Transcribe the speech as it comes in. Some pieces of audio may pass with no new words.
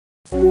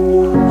I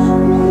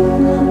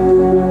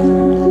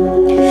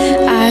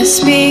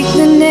speak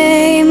the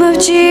name of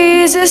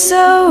Jesus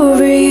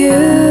over you.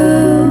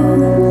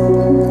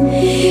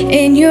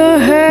 In your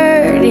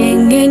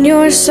hurting, in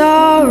your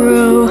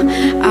sorrow,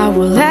 I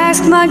will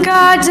ask my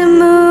God to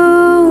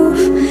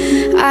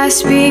move. I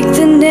speak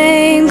the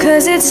name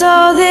 'cause it's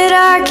all that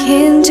I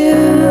can do.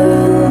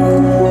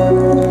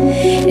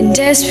 In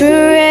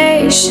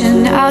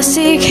desperation, I'll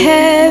seek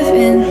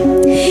heaven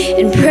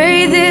and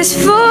pray this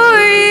for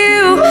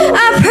you.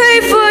 I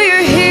pray for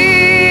your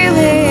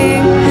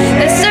healing,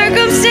 that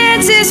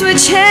circumstances would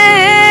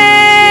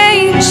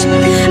change.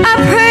 I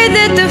pray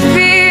that the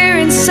fear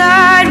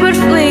inside would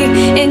flee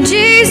in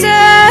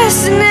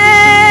Jesus'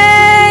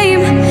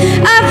 name.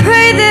 I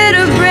pray that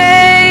a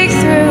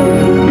breakthrough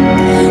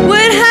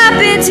would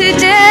happen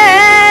today.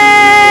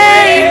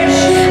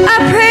 I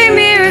pray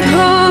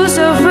miracles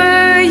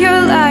over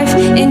your life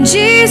in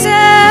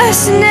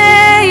Jesus'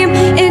 name,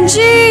 in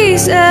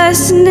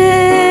Jesus' name.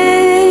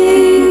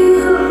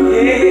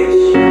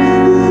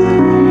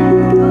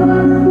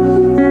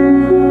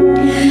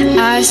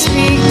 I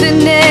speak the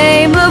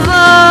name of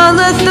all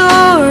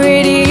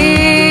authority,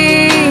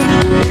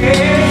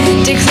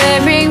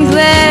 declaring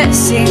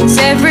blessings,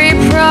 every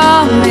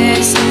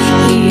promise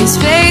He is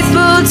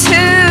faithful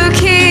to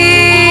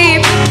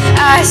keep.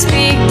 I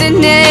speak the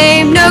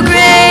name no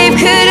grave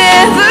could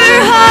ever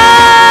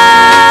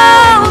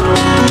hold.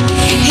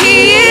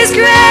 He is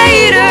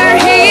greater,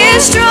 He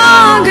is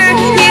stronger,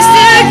 He's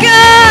the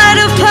God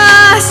of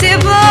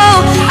possible.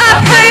 I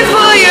pray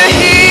for your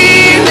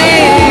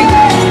healing,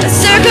 that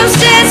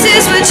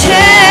circumstances would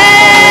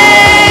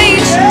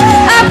change.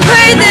 I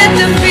pray that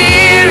the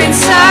fear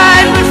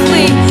inside would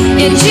flee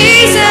in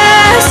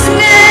Jesus'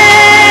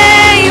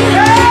 name.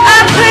 I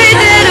pray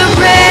that a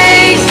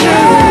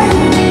breakthrough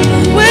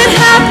would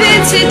happen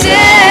today.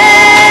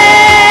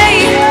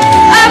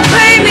 I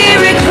pray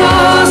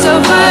miracles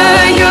over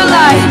your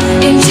life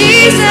in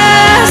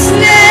Jesus'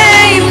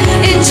 name,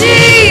 in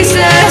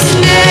Jesus'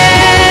 name.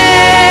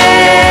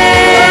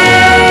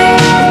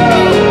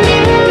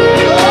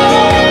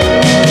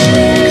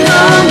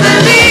 Come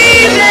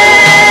believe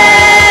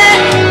it,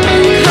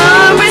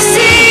 come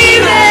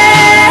receive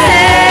it.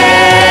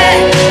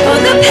 Oh,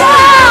 the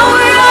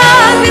power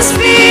of the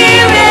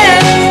Spirit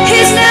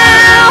is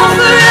now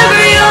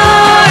forever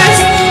yours.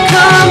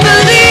 Come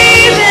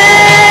believe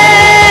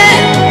it,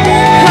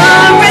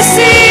 come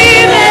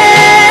receive it.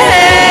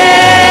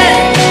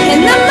 In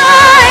the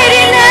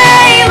mighty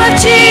name of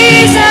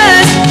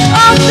Jesus,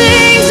 all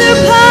things are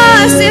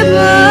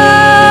possible.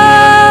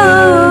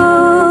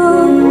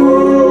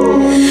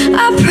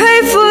 I pray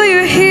for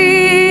your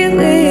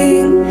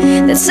healing,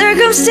 that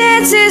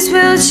circumstances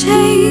will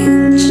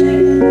change.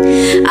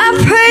 I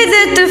pray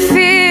that the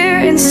fear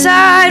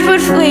inside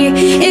would flee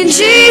in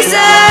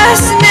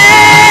Jesus'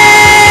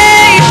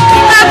 name.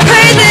 I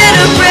pray that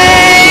a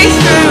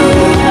breakthrough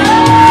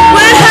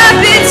would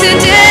happen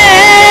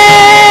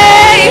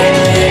today.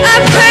 I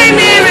pray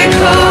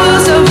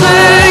miracles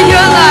over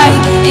your life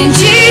in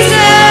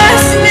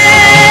Jesus'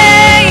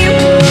 name.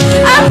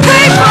 I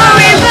pray for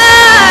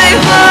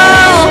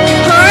revival,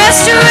 for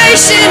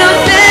restoration of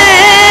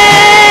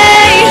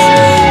faith.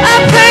 I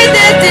pray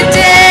that the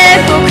dead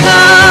will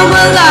come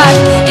alive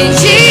in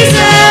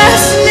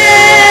Jesus'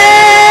 name,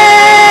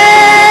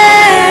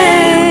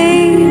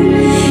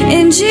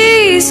 in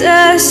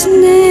Jesus'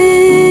 name.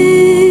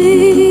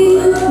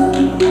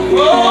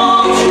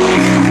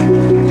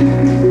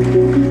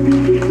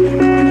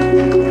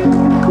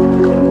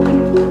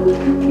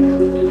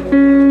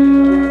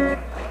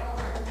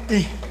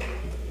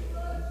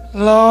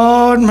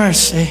 Lord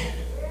mercy.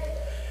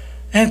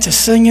 And to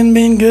singing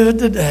been good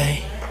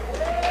today.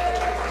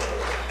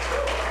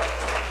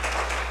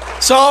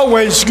 It's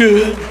always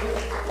good.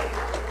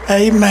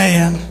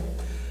 Amen.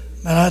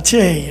 But I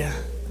tell you,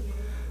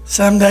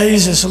 some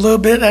days it's a little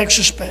bit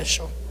extra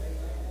special.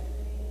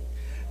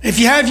 If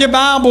you have your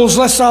Bibles,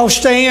 let's all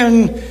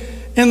stand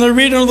in the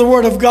reading of the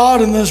Word of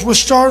God. And we'll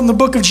start in the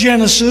book of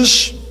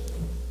Genesis.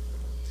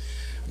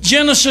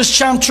 Genesis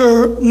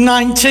chapter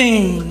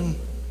 19.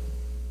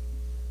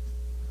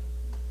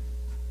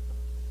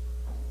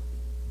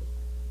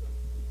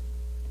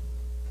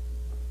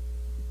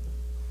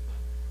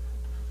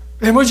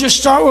 And we'll just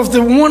start with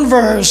the one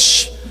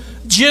verse,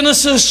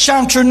 Genesis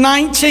chapter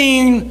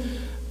 19,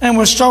 and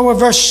we'll start with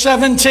verse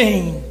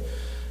 17.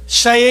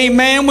 Say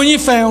amen when you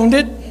found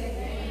it.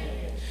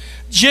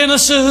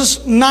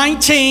 Genesis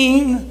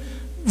 19,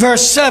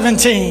 verse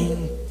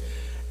 17.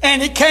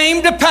 And it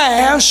came to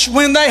pass,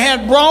 when they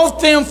had brought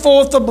them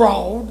forth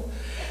abroad,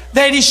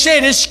 that he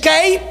said,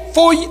 escape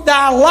for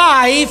thy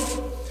life,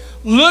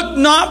 look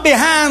not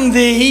behind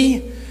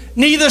thee,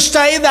 neither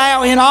stay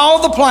thou in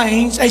all the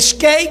plains,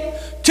 escape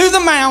to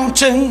the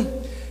mountain,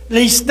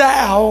 lest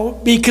thou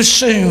be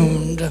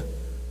consumed.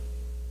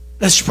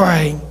 Let's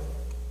pray.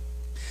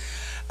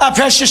 Our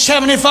precious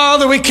Heavenly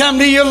Father, we come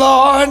to you,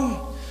 Lord.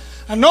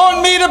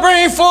 Anoint me to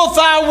bring forth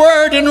thy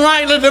word and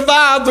rightly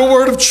divide the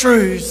word of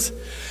truth.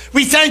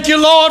 We thank you,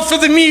 Lord, for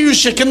the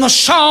music and the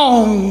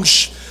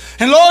songs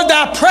And Lord,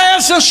 thy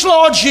presence,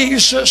 Lord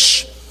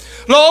Jesus.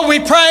 Lord, we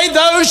pray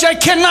those that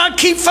cannot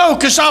keep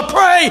focus, I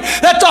pray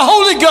that the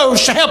Holy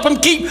Ghost help them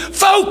keep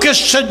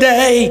focused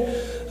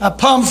today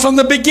upon from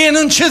the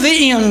beginning to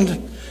the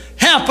end.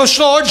 Help us,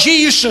 Lord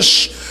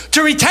Jesus,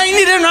 to retain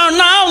it in our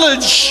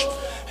knowledge.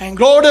 And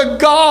glory to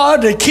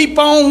God, to keep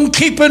on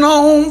keeping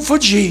on for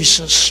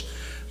Jesus.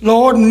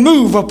 Lord,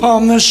 move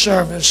upon this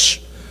service.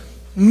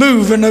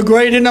 Move in a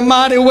great and a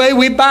mighty way.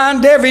 We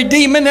bind every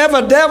demon,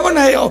 every devil in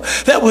hell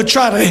that would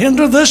try to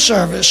hinder this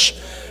service.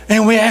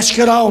 And we ask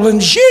it all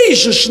in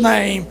Jesus'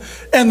 name.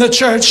 And the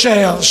church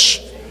says,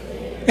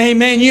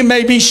 amen. You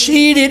may be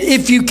seated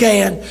if you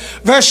can.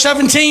 Verse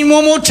 17,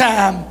 one more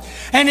time.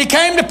 And it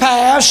came to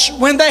pass,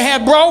 when they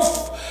had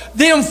brought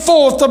them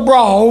forth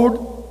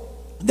abroad,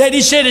 that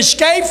he said,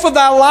 escape for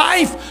thy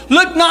life,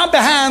 look not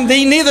behind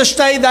thee, neither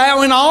stay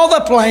thou in all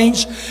the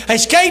plains.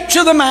 Escape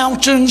to the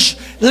mountains,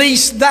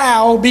 lest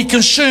thou be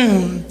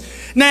consumed.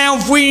 Now,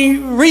 if we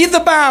read the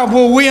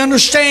Bible, we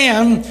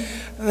understand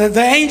that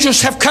the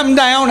angels have come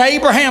down.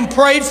 Abraham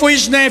prayed for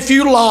his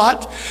nephew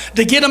Lot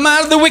to get him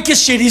out of the wicked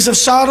cities of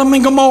Sodom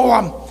and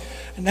Gomorrah.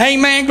 And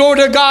amen, glory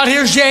to God,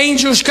 here's the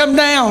angels come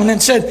down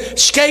and said,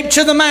 escape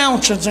to the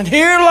mountains. And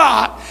here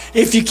Lot,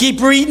 if you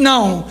keep reading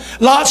on,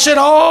 Lot said,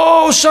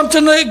 oh,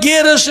 something to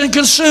get us and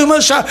consume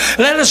us.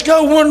 Let us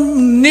go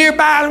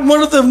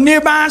one of the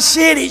nearby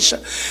cities.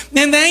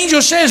 And the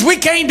angel says, we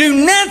can't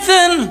do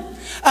nothing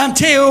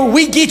until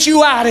we get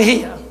you out of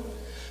here.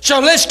 So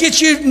let's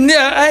get you,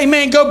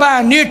 amen, go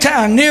by a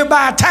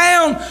nearby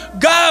town.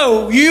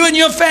 Go, you and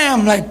your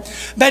family.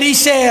 But he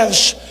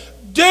says,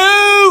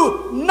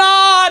 do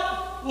not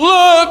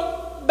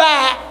look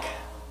back.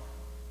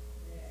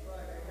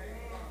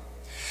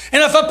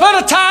 And if I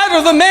put a title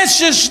of the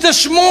message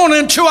this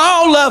morning to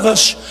all of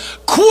us,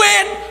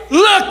 quit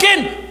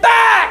looking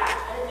back.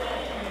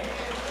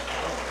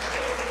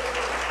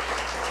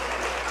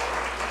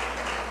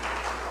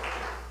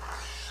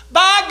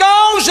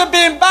 Bygones have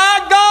been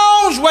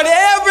bygones,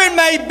 whatever it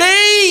may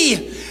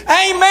be.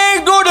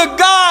 Amen. Go to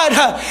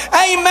God.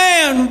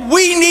 Amen.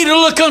 We need to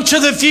look unto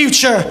the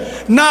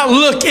future, not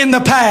look in the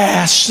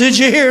past. Did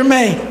you hear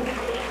me?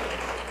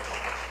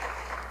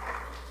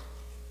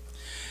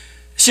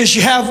 It says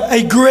you have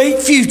a great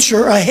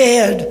future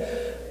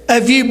ahead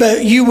of you,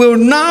 but you will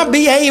not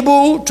be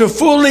able to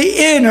fully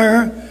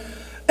enter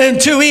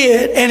into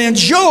it and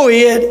enjoy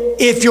it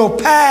if your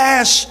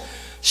past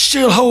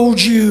still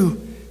holds you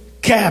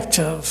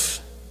captive.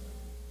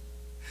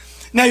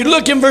 Now you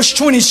look in verse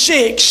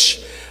 26.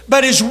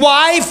 But his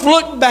wife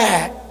looked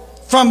back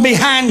from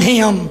behind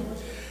him,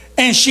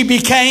 and she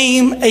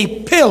became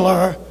a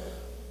pillar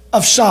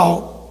of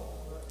salt.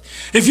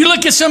 If you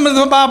look at some of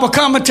the Bible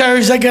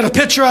commentaries, they get a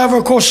picture of her.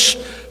 Of course,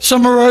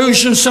 some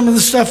erosion, some of the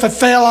stuff that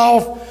fell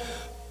off,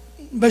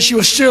 but she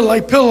was still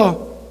a pillar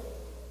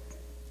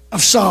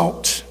of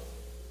salt.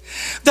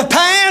 The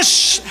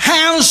past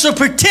has the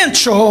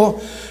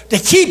potential to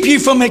keep you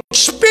from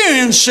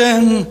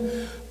experiencing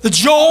the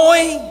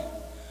joy,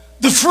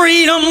 the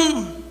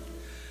freedom,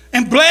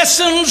 and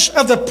blessings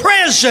of the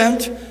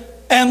present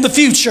and the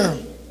future.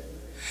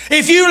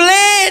 If you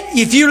let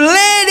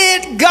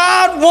it,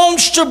 God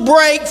wants to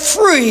break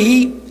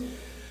free.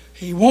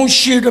 He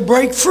wants you to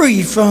break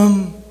free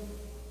from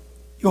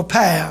your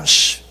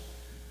past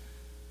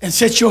and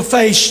set your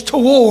face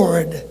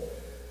toward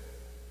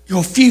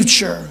your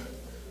future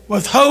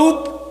with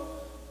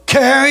hope,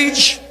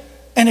 courage,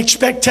 and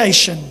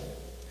expectation.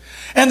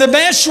 And the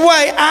best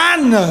way I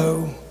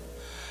know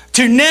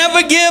to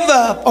never give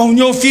up on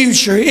your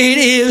future, it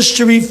is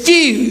to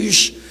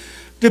refuse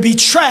to be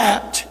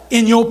trapped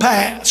in your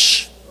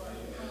past.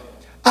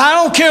 I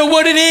don't care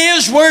what it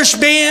is, where it's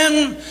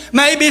been.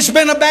 Maybe it's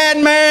been a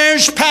bad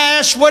marriage,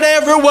 past,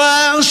 whatever it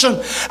was.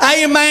 And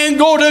amen,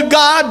 go to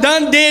God,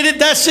 done did it,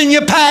 that's in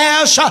your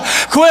past.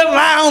 Quit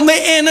allowing the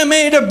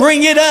enemy to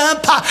bring it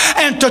up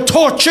and to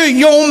torture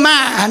your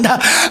mind.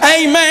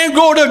 Amen,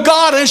 go to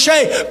God and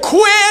say,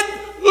 quit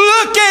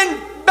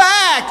looking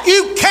back.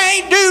 You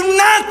can't do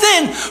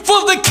nothing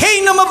for the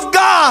kingdom of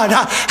God.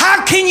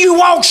 How can you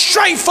walk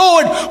straight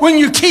forward when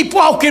you keep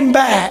walking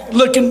back,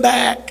 looking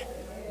back?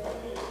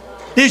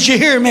 Did you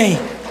hear me?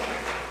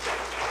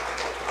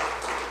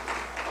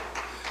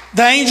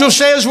 The angel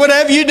says,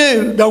 whatever you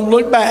do, don't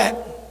look back.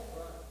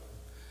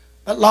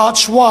 But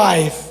Lot's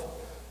wife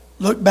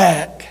looked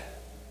back.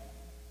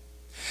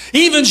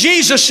 Even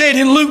Jesus said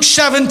in Luke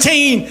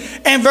 17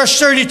 and verse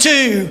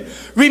 32,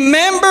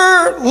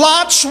 remember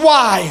Lot's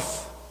wife.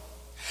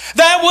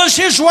 That was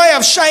his way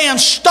of saying,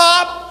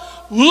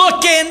 stop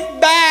looking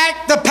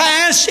back. The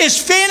past is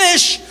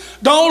finished.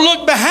 Don't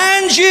look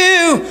behind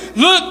you.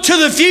 Look to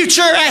the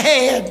future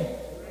ahead.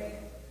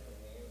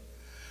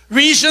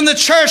 Reason the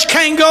church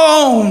can't go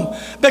on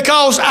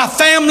because our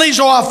families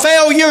or our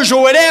failures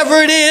or whatever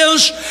it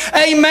is,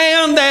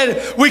 amen,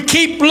 that we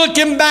keep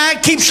looking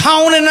back, keeps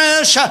haunting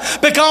us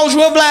because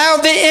we've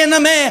allowed the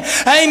enemy,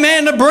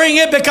 amen, to bring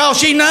it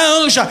because he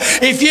knows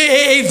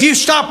if you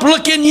stop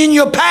looking in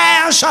your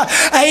past,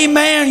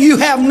 amen, you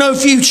have no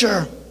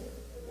future.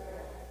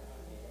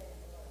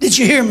 Did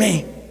you hear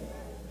me?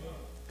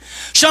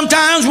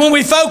 Sometimes when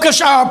we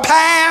focus our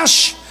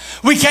past,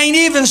 we can't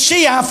even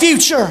see our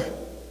future.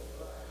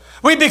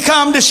 We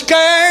become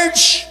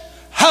discouraged,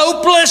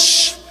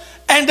 hopeless,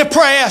 and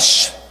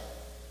depressed.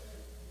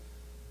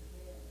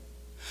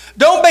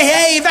 Don't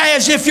behave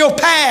as if your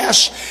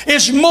past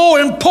is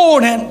more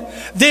important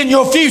than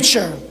your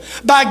future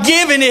by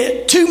giving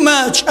it too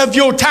much of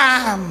your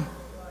time.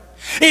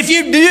 If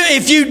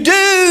you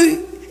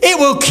do, it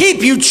will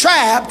keep you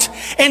trapped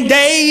in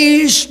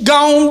days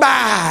gone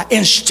by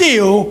and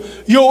steal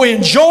your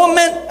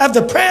enjoyment of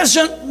the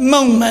present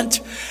moment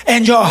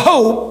and your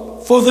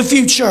hope for the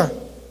future.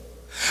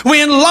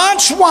 When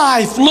Lot's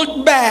wife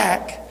looked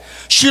back,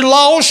 she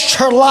lost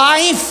her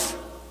life,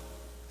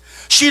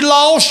 she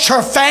lost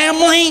her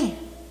family,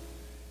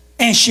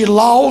 and she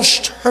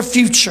lost her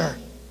future.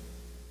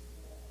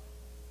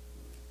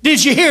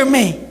 Did you hear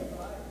me?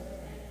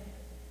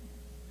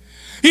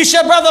 You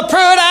said, Brother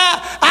Pruitt,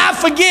 I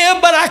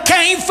forgive, but I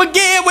can't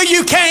forgive. Well,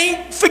 you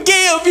can't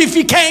forgive if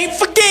you can't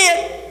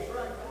forget.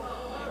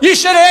 You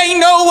said there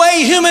ain't no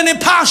way human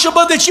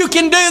impossible that you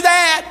can do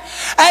that.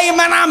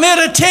 Amen. I'm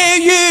here to tell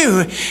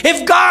you,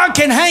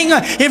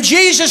 if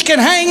Jesus can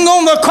hang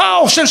on the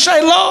cross and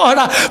say, Lord,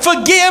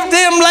 forgive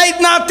them, lay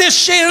not this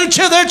sin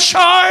to their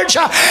charge,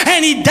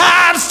 and He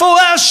died for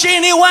us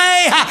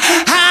anyway,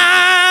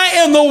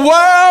 how in the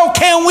world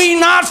can we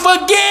not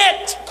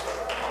forget?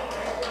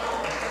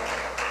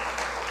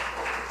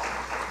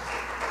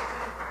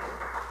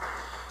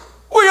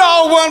 We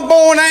all weren't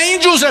born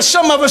angels, as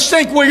some of us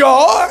think we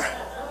are.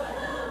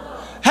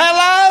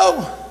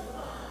 Hello?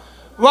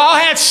 We all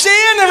had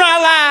sin in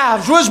our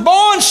lives, was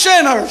born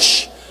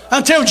sinners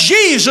until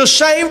Jesus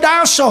saved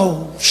our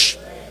souls.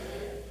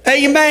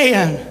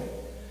 Amen.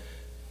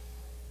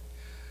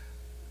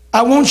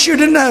 I want you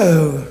to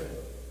know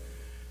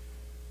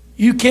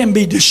you can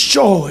be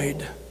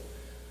destroyed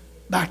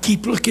by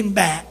keep looking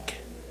back.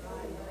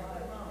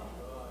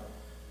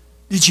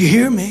 Did you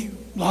hear me?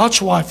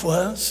 Lot's wife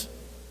was.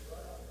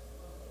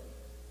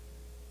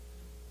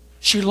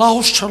 She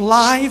lost her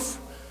life,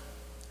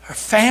 her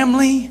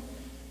family,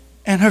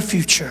 and her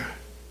future.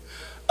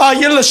 Are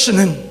you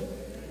listening?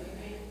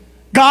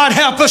 God,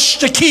 help us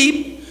to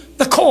keep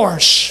the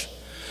course.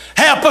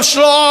 Help us,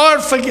 Lord.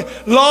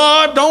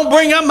 Lord, don't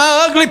bring up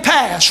my ugly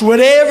past,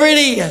 whatever it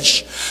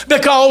is.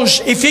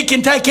 Because if He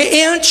can take an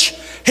inch,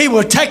 He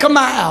will take a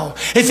mile.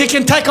 If He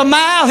can take a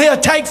mile, He'll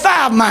take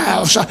 5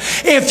 miles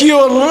if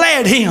you'll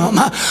let Him.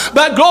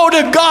 But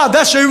glory to God,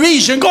 that's the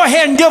reason. Go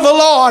ahead and give the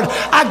Lord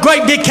a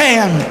great big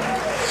hand.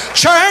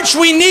 Church,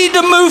 we need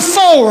to move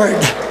forward.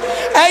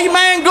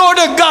 Amen. Glory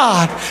to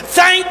God.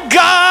 Thank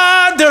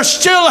God there's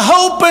still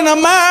hope in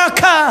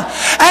America.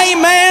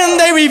 Amen.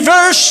 They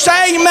reversed,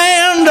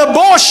 amen, the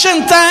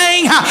abortion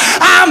thing.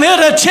 I'm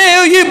here to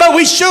tell you, but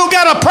we still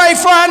got to pray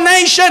for our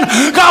nation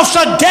because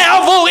the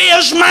devil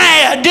is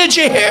mad. Did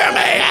you hear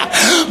me?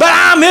 But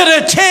I'm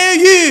here to tell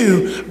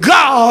you,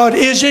 God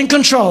is in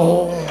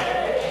control.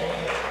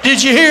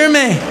 Did you hear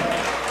me?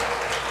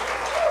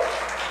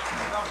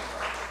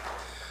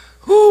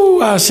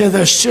 Ooh, I said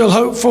there's still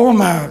hope for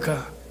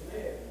America.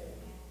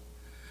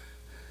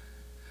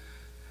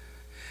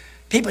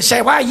 People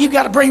say, why you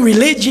got to bring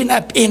religion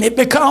up in it?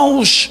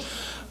 Because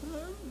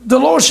the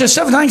Lord says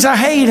 7 things I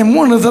hate, and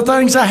one of the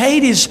things I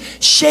hate is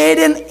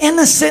shedding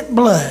innocent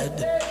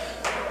blood.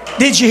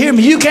 Did you hear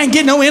me? You can't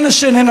get no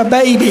innocent in a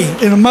baby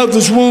in a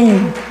mother's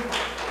womb.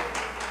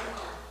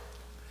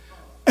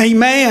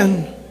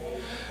 Amen.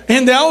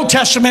 In the Old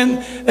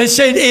Testament, it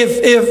said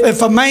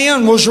if a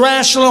man was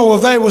wrestling or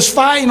if they was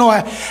fighting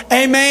or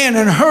amen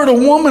and hurt a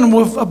woman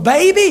with a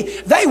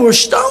baby, they were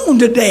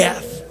stoned to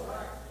death.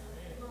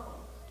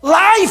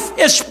 Life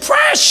is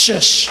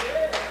precious.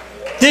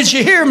 Did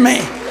you hear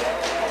me?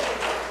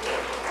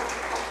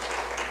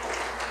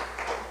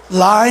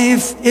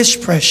 Life is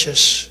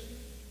precious.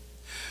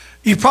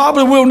 You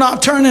probably will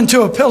not turn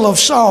into a pillar of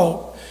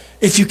salt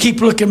if you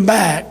keep looking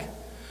back.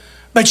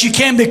 But you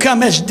can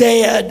become as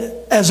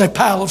dead as a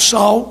pile of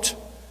salt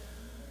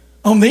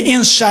on the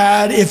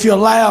inside if you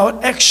allow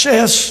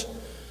excess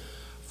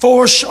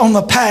force on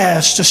the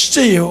past to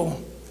steal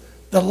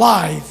the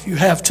life you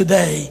have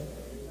today.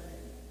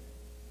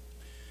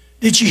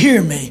 Did you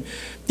hear me?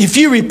 If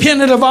you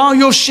repented of all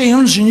your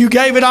sins and you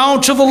gave it all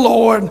to the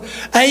Lord,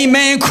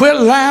 amen, quit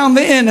allowing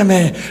the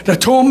enemy to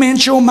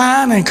torment your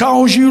mind and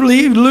cause you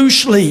lose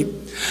sleep.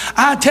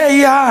 I tell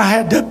you, I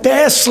had the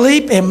best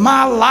sleep in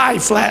my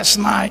life last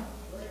night.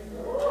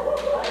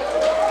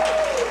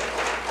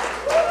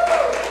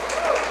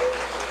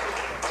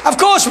 Of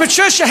course,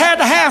 Patricia had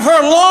to have her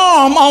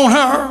alarm on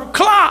her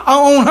clock,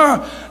 on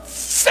her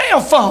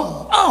cell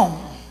phone on.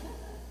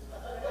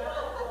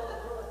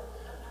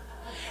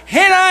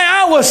 And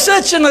I was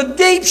such in a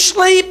deep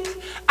sleep.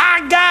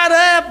 I got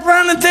up,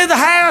 running through the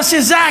house,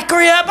 and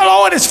Zachary up.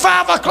 Lord, it's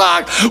 5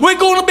 o'clock. We're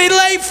going to be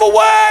late for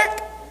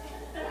work.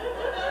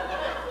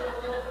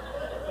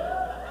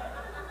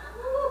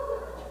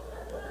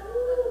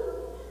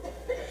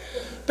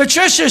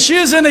 Patricia, she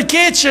was in the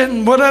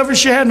kitchen, whatever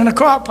she had in the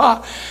crock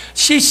pot.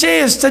 She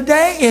says,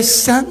 today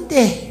is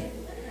Sunday.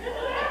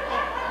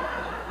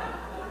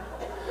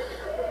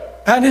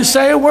 I didn't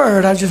say a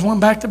word. I just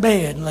went back to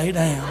bed and lay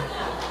down.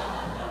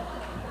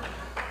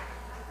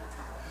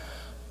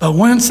 But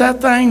once that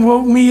thing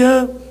woke me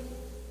up,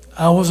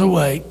 I was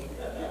awake.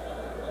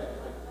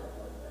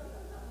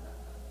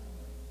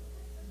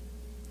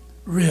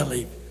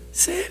 Really.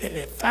 Said it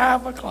at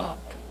 5 o'clock.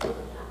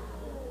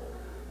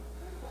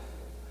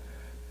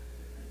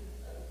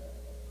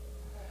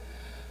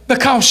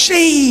 Because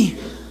see,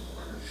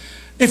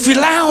 if we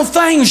allow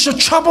things to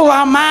trouble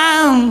our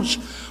minds,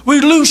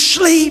 we lose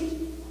sleep.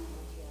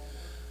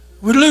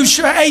 We lose,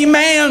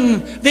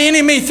 amen. The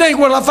enemy think,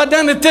 well, if I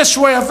done it this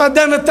way, if I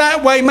done it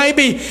that way,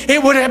 maybe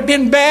it would have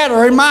been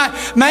better.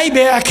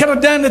 Maybe I could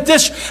have done it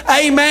this.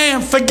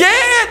 Amen.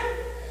 Forget.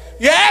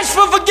 You ask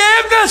for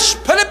forgiveness.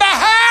 Put it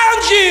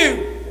behind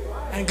you.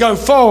 And go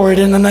forward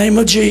in the name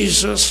of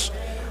Jesus.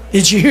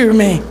 Did you hear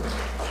me?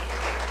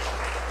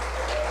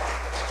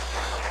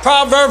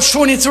 Proverbs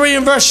 23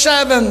 and verse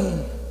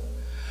 7.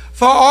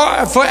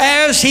 For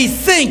as he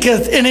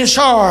thinketh in his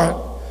heart,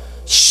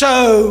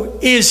 so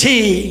is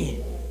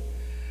he.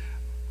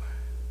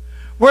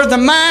 Where the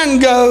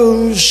mind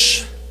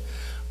goes,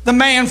 the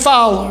man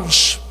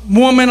follows.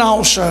 Woman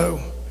also.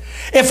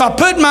 If I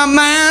put my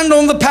mind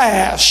on the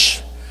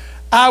past,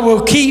 I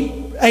will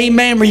keep,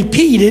 amen,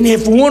 repeating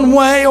if one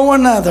way or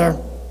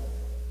another.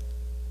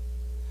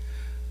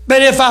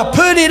 But if I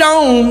put it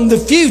on the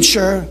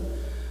future,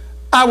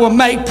 I will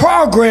make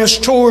progress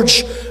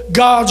towards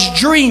God's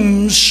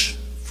dreams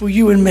for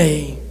you and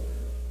me.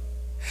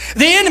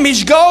 The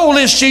enemy's goal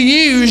is to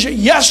use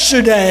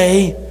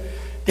yesterday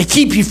to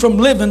keep you from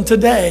living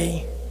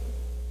today.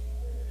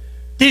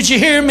 Did you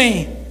hear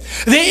me?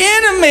 The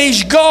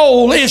enemy's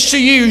goal is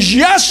to use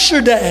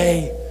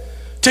yesterday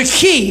to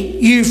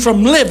keep you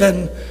from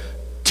living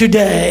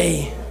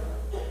today.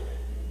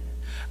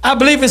 I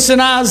believe it's in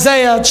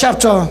Isaiah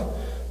chapter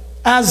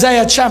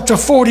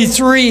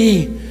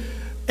 43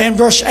 and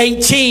verse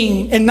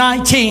 18 and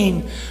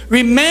 19.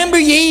 Remember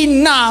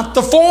ye not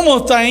the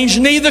former things,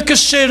 neither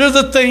consider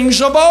the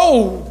things of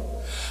old.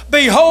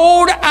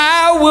 Behold,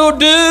 I will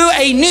do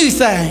a new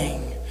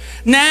thing.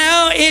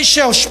 Now it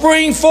shall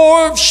spring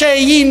forth. Shall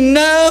ye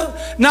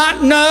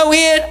not know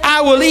it?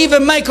 I will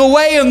even make a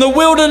way in the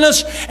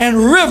wilderness and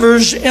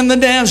rivers in the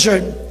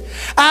desert.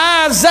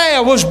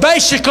 Isaiah was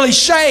basically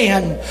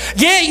saying,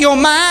 get your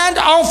mind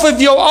off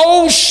of your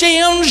old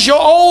sins,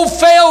 your old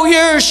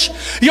failures,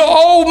 your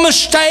old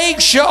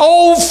mistakes, your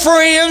old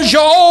friends,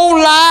 your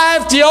old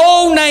life, your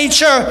old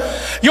nature,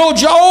 your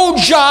old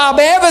job,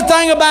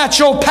 everything about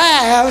your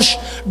past.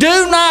 Do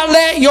not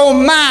let your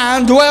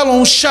mind dwell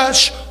on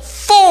such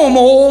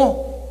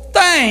formal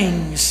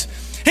things.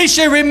 He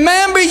said,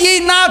 remember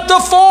ye not the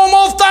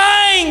formal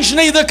things,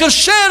 neither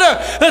consider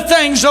the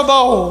things of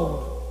old.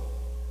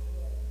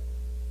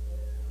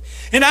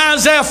 In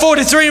Isaiah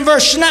 43 and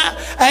verse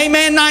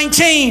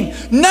 19,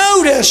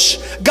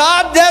 notice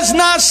God does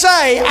not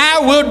say, I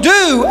will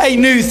do a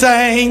new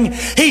thing.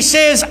 He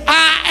says,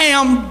 I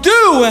am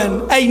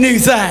doing a new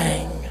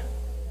thing.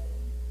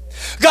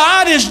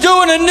 God is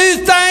doing a new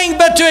thing,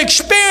 but to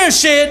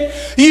experience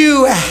it,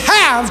 you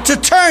have to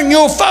turn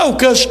your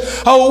focus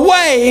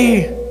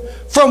away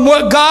from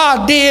what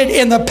God did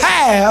in the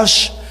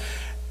past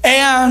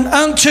and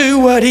unto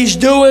what He's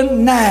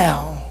doing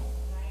now.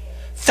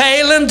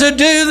 Failing to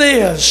do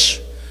this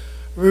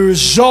will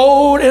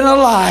result in a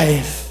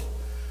life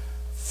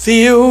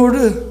filled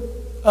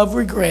of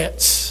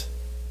regrets.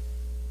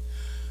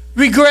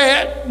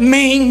 Regret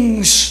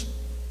means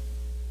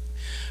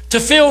to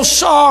feel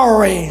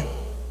sorry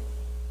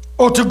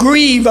or to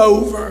grieve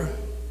over,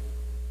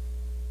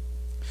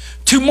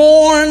 to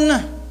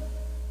mourn,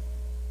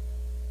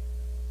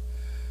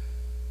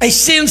 a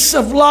sense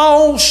of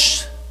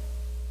loss,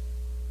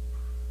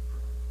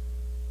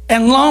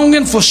 and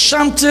longing for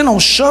something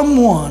or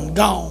someone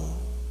gone.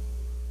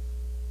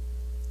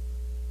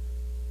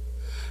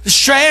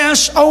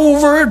 Stress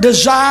over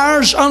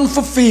desires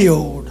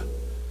unfulfilled,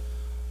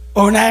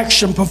 or an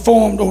action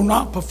performed or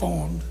not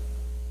performed.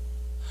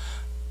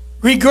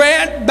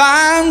 Regret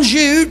binds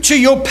you to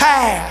your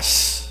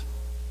past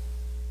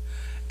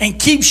and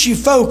keeps you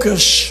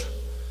focused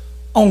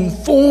on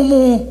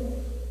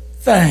formal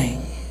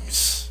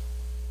things.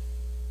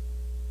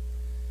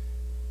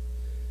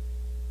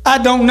 I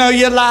don't know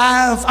your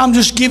life. I'm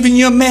just giving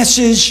you a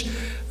message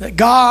that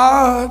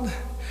God,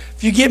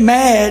 if you get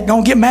mad,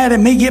 don't get mad at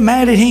me, get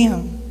mad at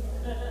Him.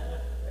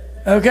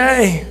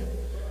 Okay?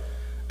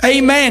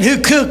 Amen.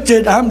 Who cooked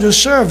it? I'm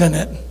just serving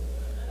it.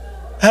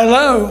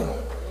 Hello?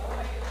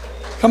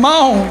 Come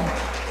on.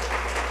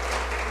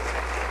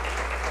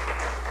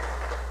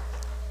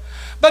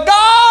 But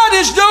God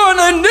is doing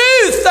a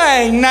new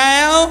thing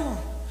now.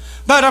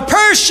 But a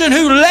person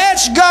who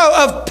lets go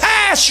of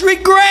past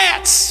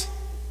regrets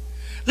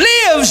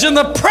lives in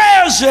the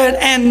present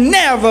and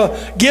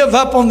never give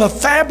up on the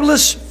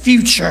fabulous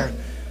future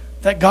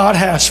that God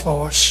has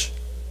for us.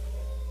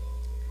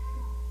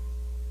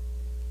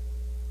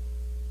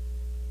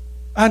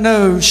 I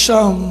know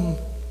some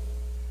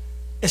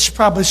It's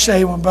probably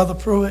say, well, Brother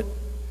Pruitt,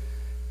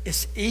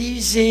 it's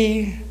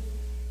easy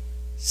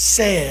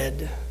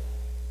said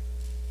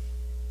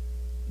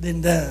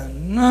than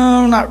done.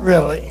 No, not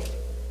really.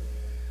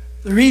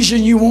 The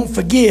reason you won't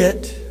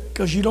forget,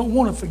 because you don't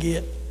want to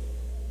forget.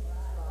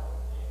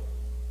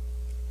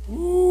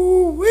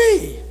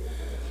 Ooh-wee.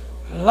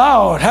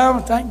 Lord,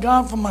 thank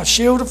God for my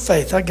shield of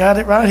faith. I got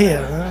it right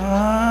here.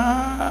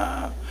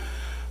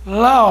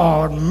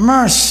 Lord,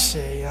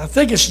 mercy. I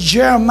think it's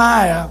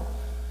Jeremiah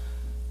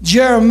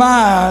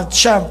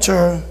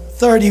chapter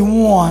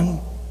 31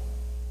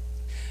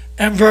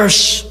 and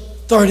verse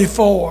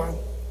 34.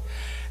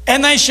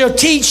 And they shall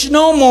teach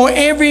no more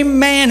every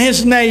man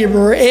his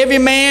neighbor, every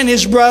man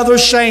his brother,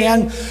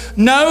 saying,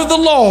 Know the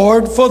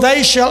Lord, for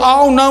they shall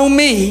all know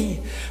me.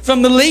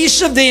 From the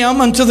least of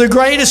them unto the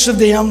greatest of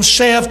them,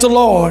 saith the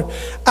Lord.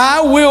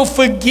 I will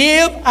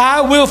forgive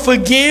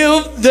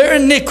their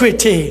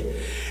iniquity,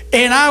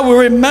 and I will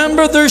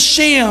remember their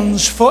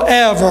sins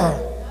forever.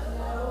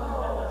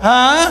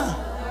 Huh?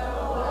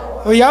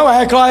 Well, y'all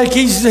act like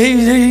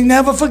he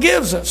never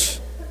forgives us.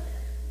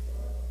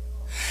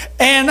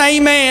 And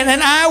amen.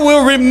 And I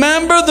will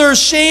remember their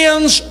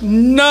sins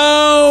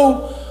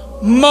no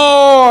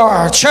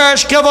more.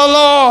 Church, give the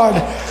Lord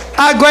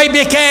a great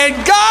big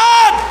hand.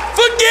 God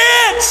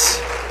forgets.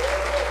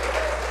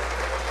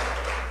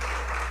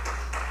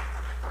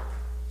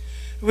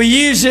 We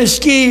use the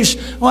excuse,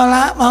 well,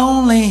 I'm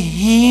only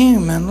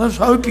human. Let's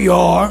hope you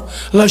are,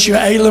 unless you're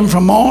alien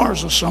from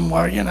Mars or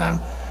somewhere, you know.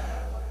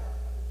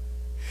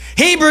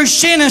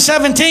 Hebrews 10 and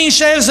 17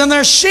 says, And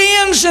their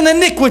sins and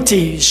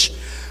iniquities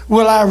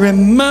will I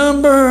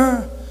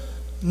remember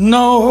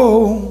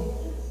no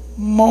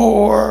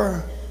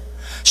more.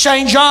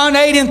 St. John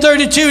 8 and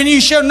 32, And you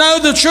shall know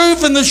the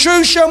truth, and the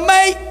truth shall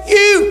make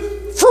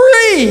you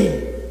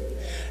free.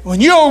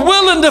 When you're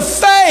willing to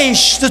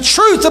face the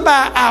truth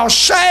about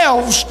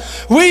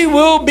ourselves, we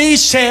will be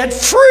set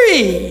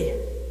free.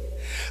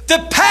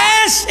 The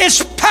past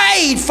is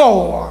paid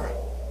for.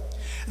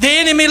 The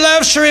enemy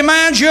loves to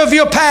remind you of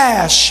your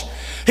past.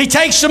 He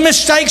takes the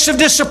mistakes of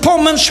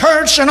disappointments,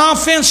 hurts, and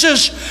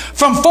offenses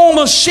from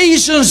former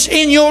seasons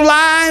in your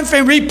life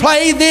and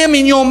replay them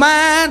in your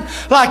mind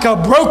like a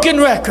broken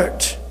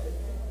record.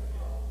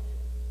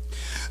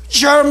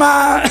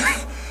 Jeremiah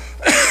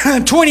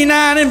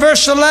 29 and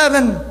verse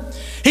 11,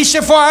 he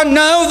said, For I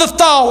know the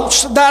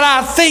thoughts that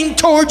I think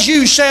towards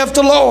you, saith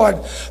the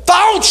Lord,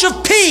 thoughts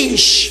of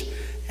peace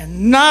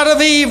and not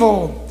of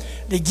evil,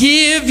 to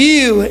give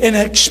you an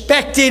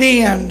expected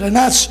end. And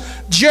that's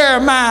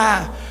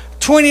Jeremiah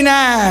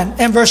 29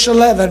 and verse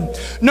 11.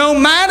 No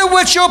matter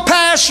what your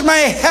past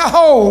may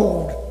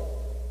hold,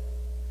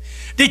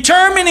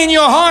 determine in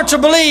your heart to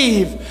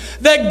believe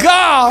that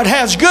God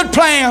has good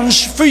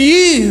plans for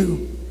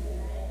you.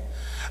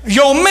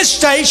 Your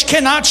mistakes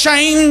cannot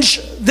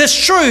change this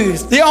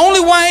truth. The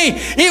only way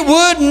it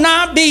would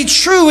not be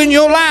true in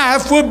your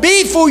life would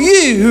be for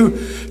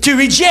you to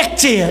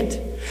reject it.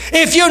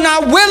 If you're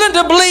not willing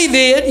to believe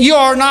it, you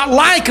are not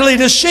likely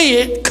to see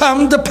it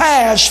come to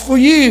pass for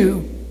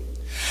you.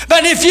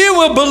 But if you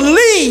will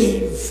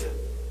believe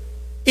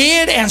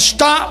it and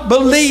stop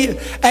believing,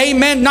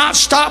 amen, not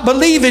stop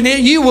believing it,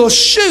 you will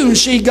soon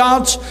see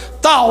God's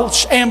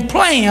thoughts and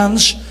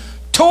plans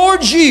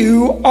towards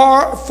you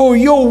are for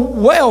your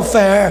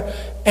welfare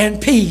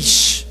and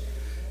peace,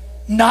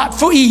 not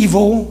for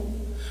evil,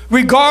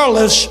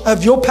 regardless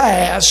of your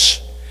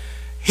past.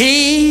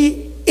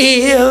 He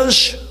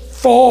is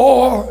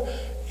for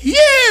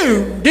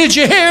you. Did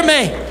you hear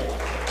me?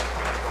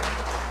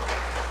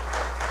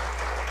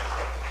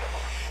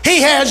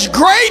 He has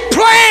great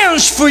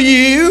plans for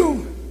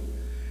you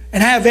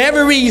and have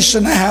every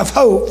reason to have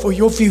hope for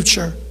your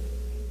future.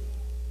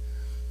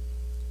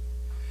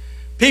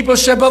 People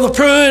say, Brother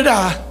Pruitt,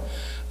 I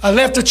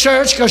left the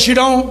church because you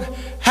don't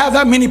have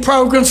that many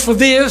programs for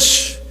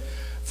this,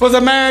 for the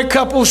married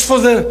couples, for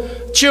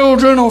the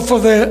children, or for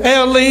the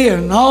elderly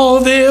and all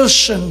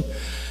this. And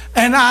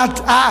I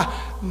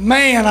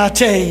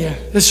tell you,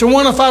 it's a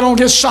wonder if I don't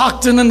get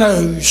socked in the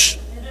nose.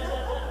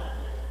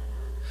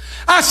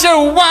 I said,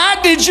 well, why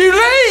did you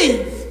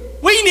leave?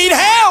 We need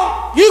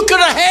help. You could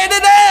have had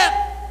it up.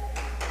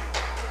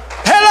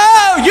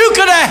 Hello, you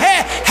could have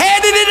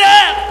had it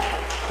up.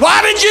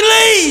 Why did you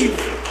leave?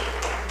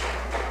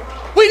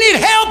 We need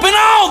help in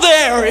all the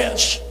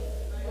areas.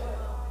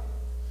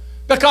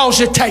 Because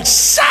it takes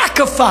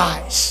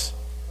sacrifice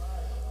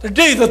to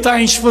do the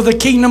things for the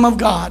kingdom of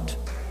God.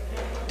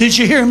 Did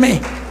you hear me?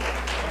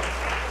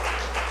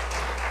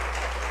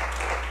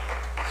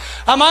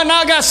 I might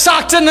not got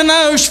socked in the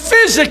nose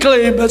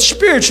physically, but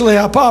spiritually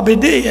I probably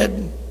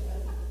did.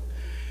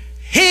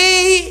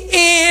 He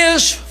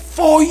is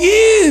for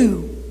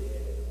you.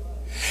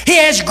 He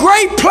has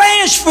great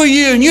plans for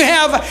you, and you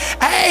have,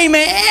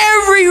 amen,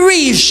 every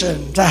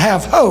reason to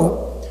have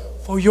hope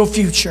for your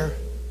future.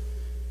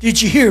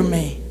 Did you hear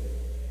me?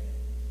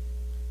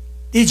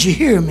 Did you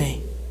hear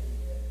me?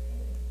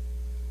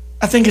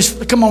 I think it's,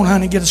 come on,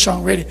 honey, get the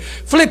song ready.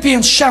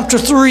 Philippians chapter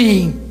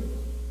 3.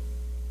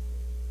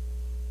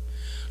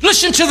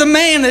 Listen to the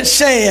man that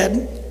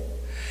said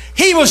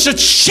he was the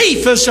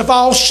chiefest of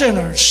all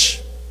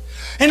sinners.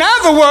 In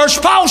other words,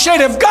 Paul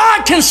said, if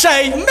God can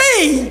save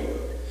me,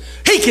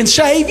 he can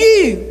save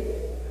you.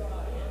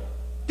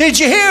 Did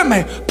you hear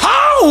me?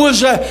 Paul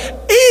was an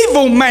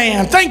evil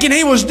man thinking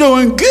he was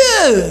doing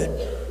good.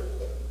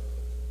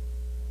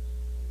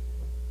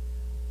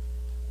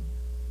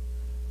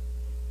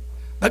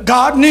 But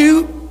God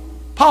knew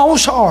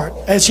Paul's heart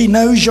as he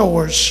knows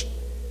yours.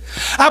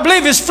 I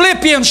believe it's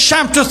Philippians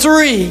chapter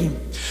 3.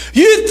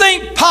 You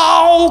think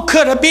Paul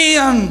could have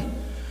been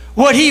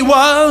what he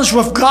was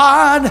with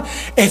God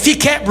if he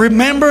kept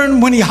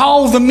remembering when he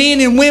hauled the men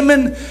and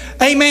women,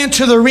 amen,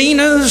 to the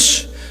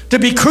arenas to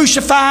be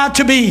crucified,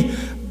 to be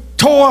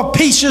tore to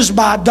pieces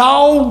by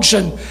dogs,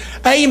 and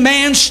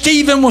amen,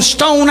 Stephen was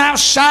stoned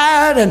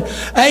outside, and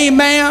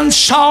amen,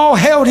 Saul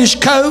held his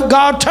coat.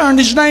 God turned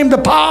his name to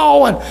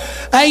Paul, and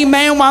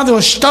amen, while they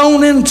were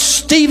stoning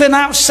Stephen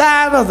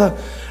outside of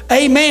the,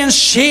 amen,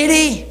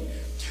 city.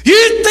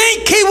 You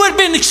think he would have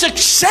been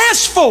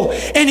successful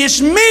in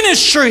his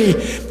ministry?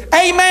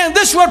 Amen.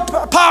 This is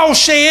what Paul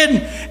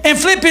said in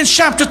Philippians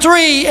chapter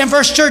 3 and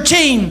verse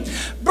 13.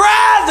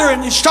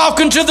 Brethren, he's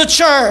talking to the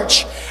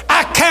church,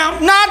 I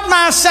count not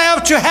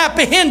myself to have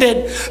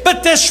apprehended,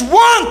 but this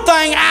one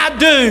thing I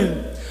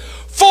do,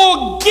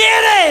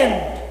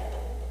 forgetting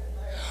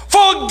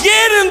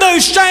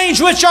those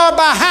things which are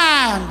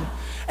behind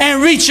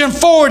and reaching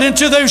forward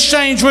into those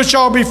things which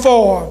are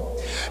before.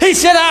 He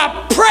said,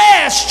 I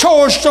press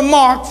towards the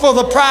mark for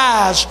the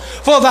prize,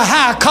 for the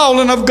high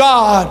calling of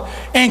God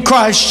in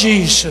Christ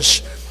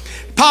Jesus.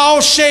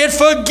 Paul said,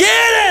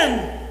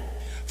 forgetting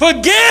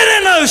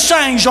those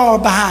things are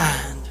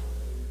behind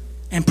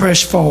and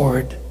press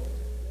forward.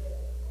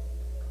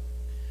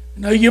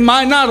 You know, you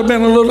might not have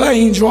been a little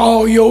angel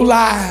all your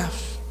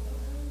life.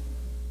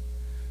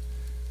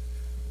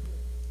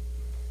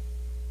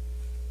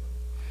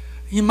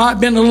 You might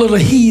have been a little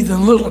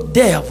heathen, little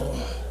devil.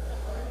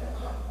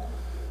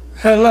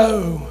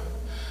 Hello.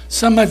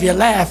 Some of you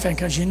laughing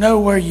because you know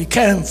where you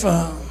come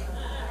from.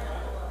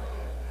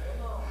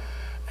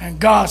 And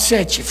God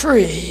set you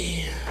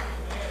free.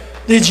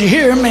 Did you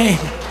hear me?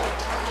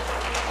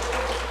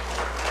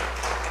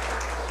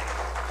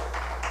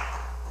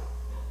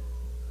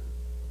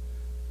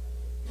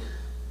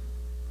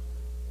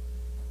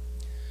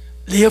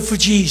 Live for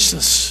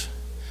Jesus.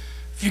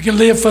 If you can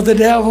live for the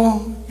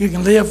devil, you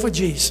can live for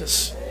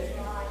Jesus.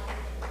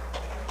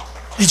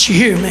 Did you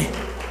hear me?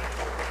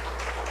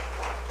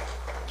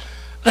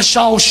 Let's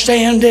all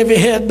stand, every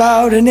head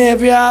bowed and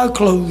every eye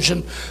closed,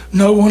 and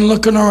no one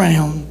looking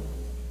around.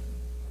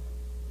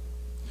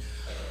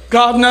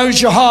 God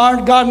knows your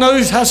heart. God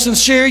knows how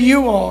sincere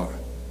you are.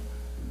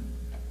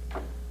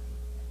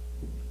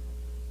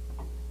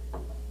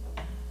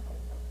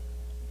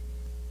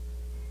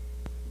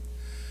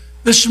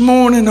 This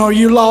morning, are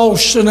you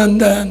lost and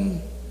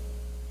undone?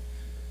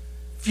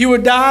 If you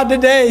would die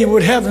today,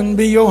 would heaven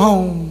be your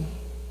home,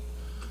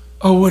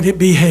 or would it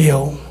be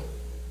hell?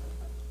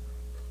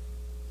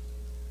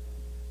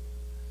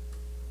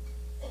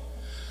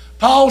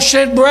 Paul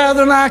said,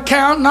 brethren, I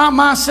count not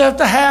myself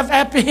to have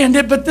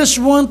apprehended, but this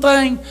one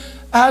thing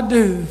I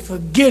do,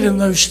 forgetting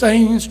those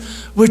things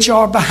which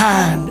are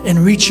behind and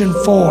reaching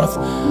forth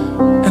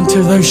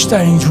into those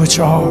things which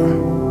are.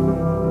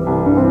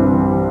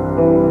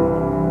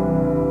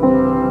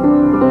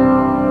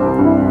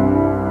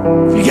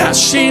 If you got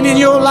sin in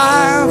your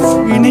life,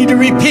 you need to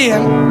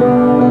repent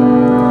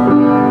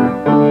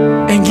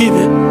and give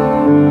it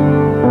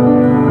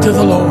to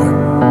the Lord.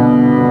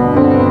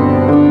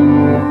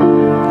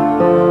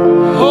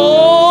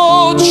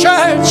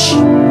 Church,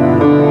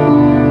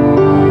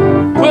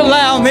 will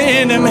allow the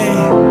enemy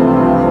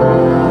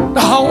to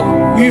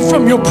hold you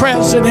from your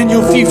present and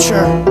your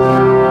future.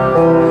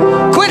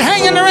 Quit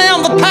hanging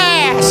around the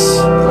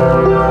past.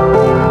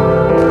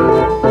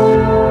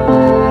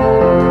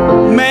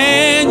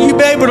 Man, you'll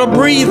be able to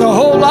breathe a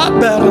whole lot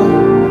better.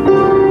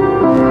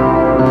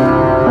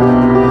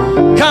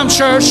 Come,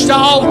 church, the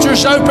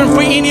altar's open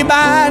for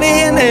anybody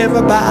and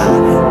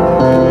everybody.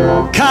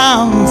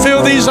 Come,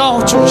 fill these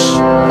altars.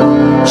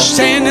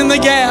 Stand in the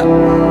gap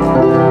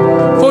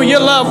for your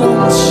loved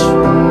ones.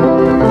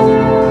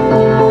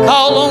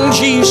 Call on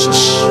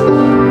Jesus.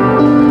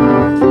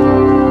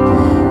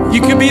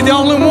 You could be the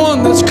only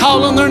one that's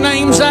calling their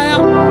names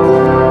out.